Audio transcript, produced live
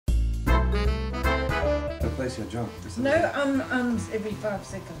place here, John. No, every 5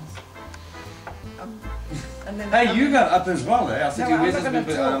 seconds. And then Hey, you got up as well, eh? I said No, you I'm not going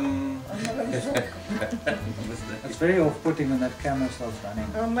to talk. I'm I'm not going to talk. It's very off-putting when that camera starts running.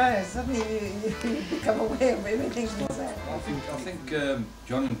 Oh no, suddenly you become aware of everything we say. I think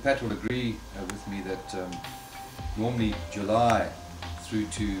John and Pat will agree with me that normally July through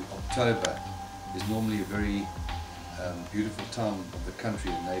to October is normally a very beautiful time of the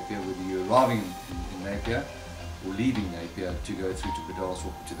country in Napier, whether you're arriving in Napier or leaving Napier to go through to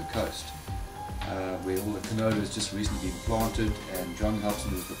Bredasdorp to the coast, where all the canola has just recently been planted, and John helps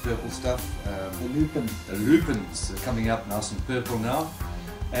me with the purple stuff. The lupins. The lupins are coming up nice and purple now,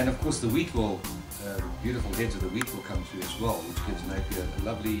 and of course the wheat will, beautiful heads of the wheat will come through as well, which gives Napier a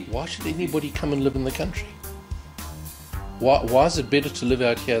lovely... Why should anybody come and live in the country? Why is it better to live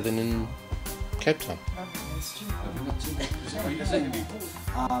out here than in Cape Town?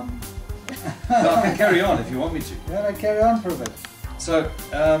 No, I can carry on if you want me to. Yeah, carry on for a bit. So,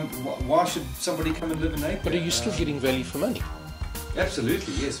 why should somebody come and live in Napier? But are you still getting value for money?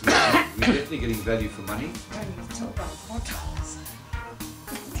 Absolutely, yes. We're definitely getting value for money. It's all about potholes.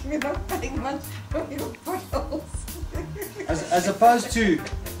 We're not paying much for your potholes. As opposed to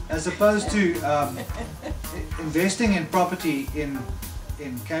investing in property in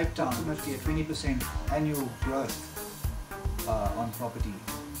Cape Town, mostly a 20% annual growth on property.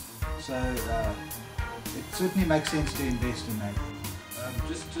 So it certainly makes sense to invest in that.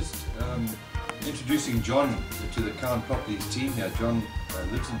 Just introducing John to the Cowan Properties team here. John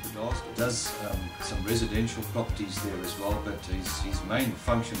lives in Bredasdorp, does some residential properties there as well, but his main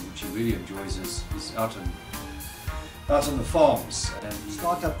function, which he really enjoys, is out on the farms. And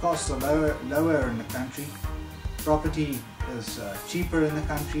startup costs are lower in the country. Property is cheaper in the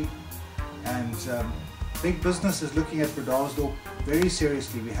country, and big business is looking at Bredasdorp very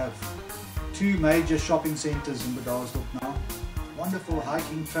seriously. We have 2 major shopping centres in Bredasdorp now. Wonderful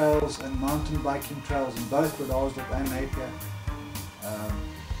hiking trails and mountain biking trails in both Bredasdorp and Napier.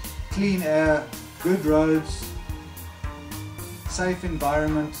 Clean air, good roads, safe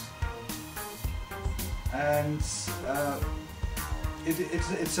environment, and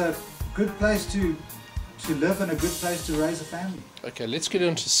it's a good place to live and a good place to raise a family. Okay, let's get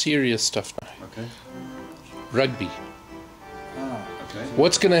into serious stuff now. okay. Rugby. Okay.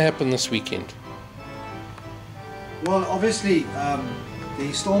 What's going to happen this weekend? Well, obviously,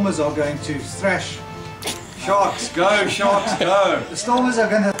 the Stormers are going to thrash. Sharks go! Sharks go! The Stormers are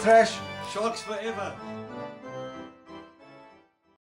going to thrash Sharks forever!